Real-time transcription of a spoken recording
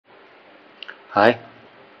Hi,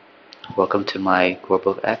 welcome to my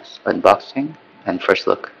CoreBook X unboxing and first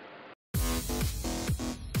look.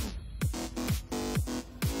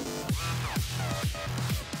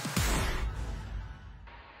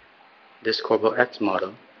 This CoreBook X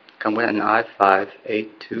model comes with an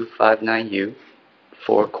i5-8259u,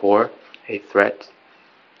 4-core, 8 threads,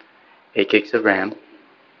 8 gigs of RAM,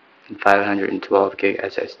 and 512 gig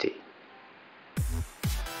SSD.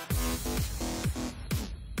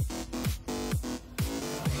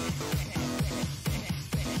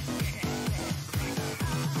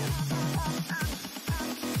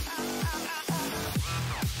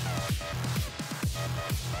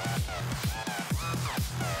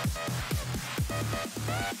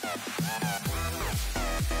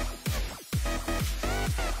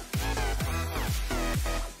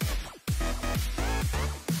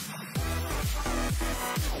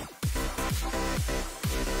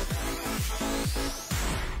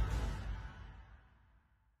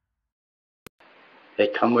 They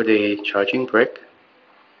come with a charging brick,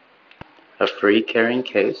 a free carrying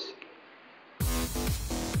case,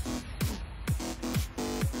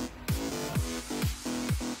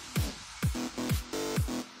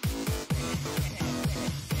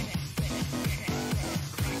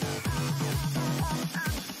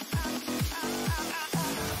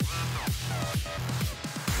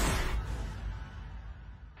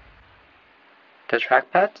 the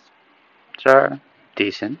trackpads are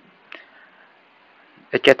decent.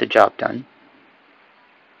 It gets the job done.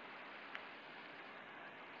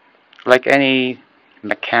 Like any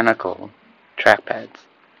mechanical trackpads,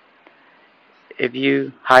 if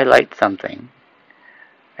you highlight something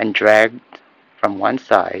and drag from one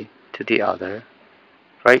side to the other,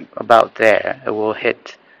 right about there, it will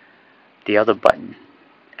hit the other button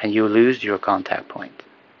and you lose your contact point.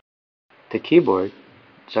 The keyboards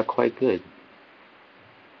are quite good.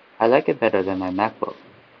 I like it better than my MacBook.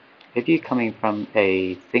 If you're coming from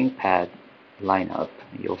a ThinkPad lineup,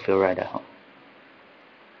 you'll feel right at home.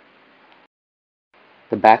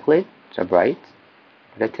 The backlights are bright,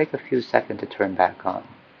 but it takes a few seconds to turn back on.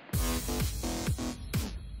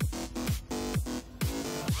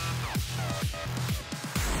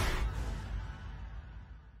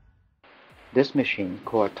 This machine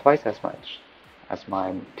costs twice as much as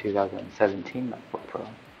my 2017 MacBook Pro.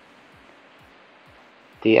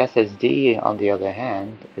 The SSD, on the other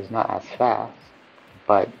hand, is not as fast,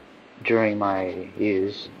 but during my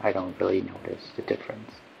use, I don't really notice the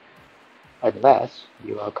difference. Unless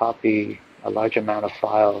you copy a large amount of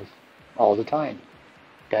files all the time,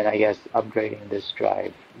 then I guess upgrading this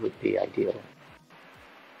drive would be ideal.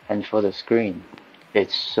 And for the screen,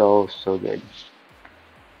 it's so good.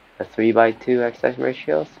 The 3:2 aspect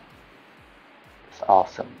ratios, it's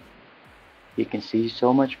awesome. You can see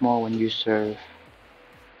so much more when you surf,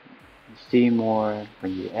 you see more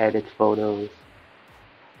when you edit photos.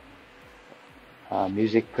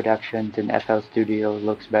 Music productions in FL Studio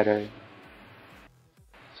looks better.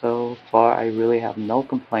 So far, I really have no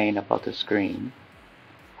complaint about the screen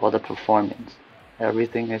or the performance.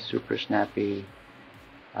 Everything is super snappy.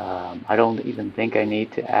 I don't even think I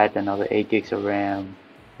need to add another 8 gigs of RAM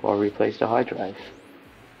or replace the hard drive.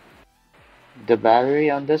 The battery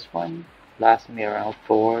on this one lasts me around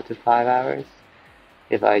 4 to 5 hours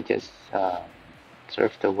if I just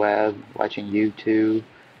surf the web, watching YouTube,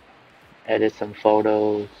 edit some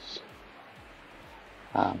photos.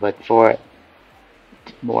 But for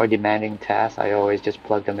more demanding tasks, I always just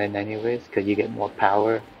plug them in anyways because you get more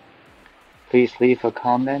power. Please leave a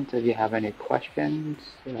comment if you have any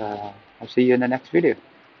questions. I'll see you in the next video.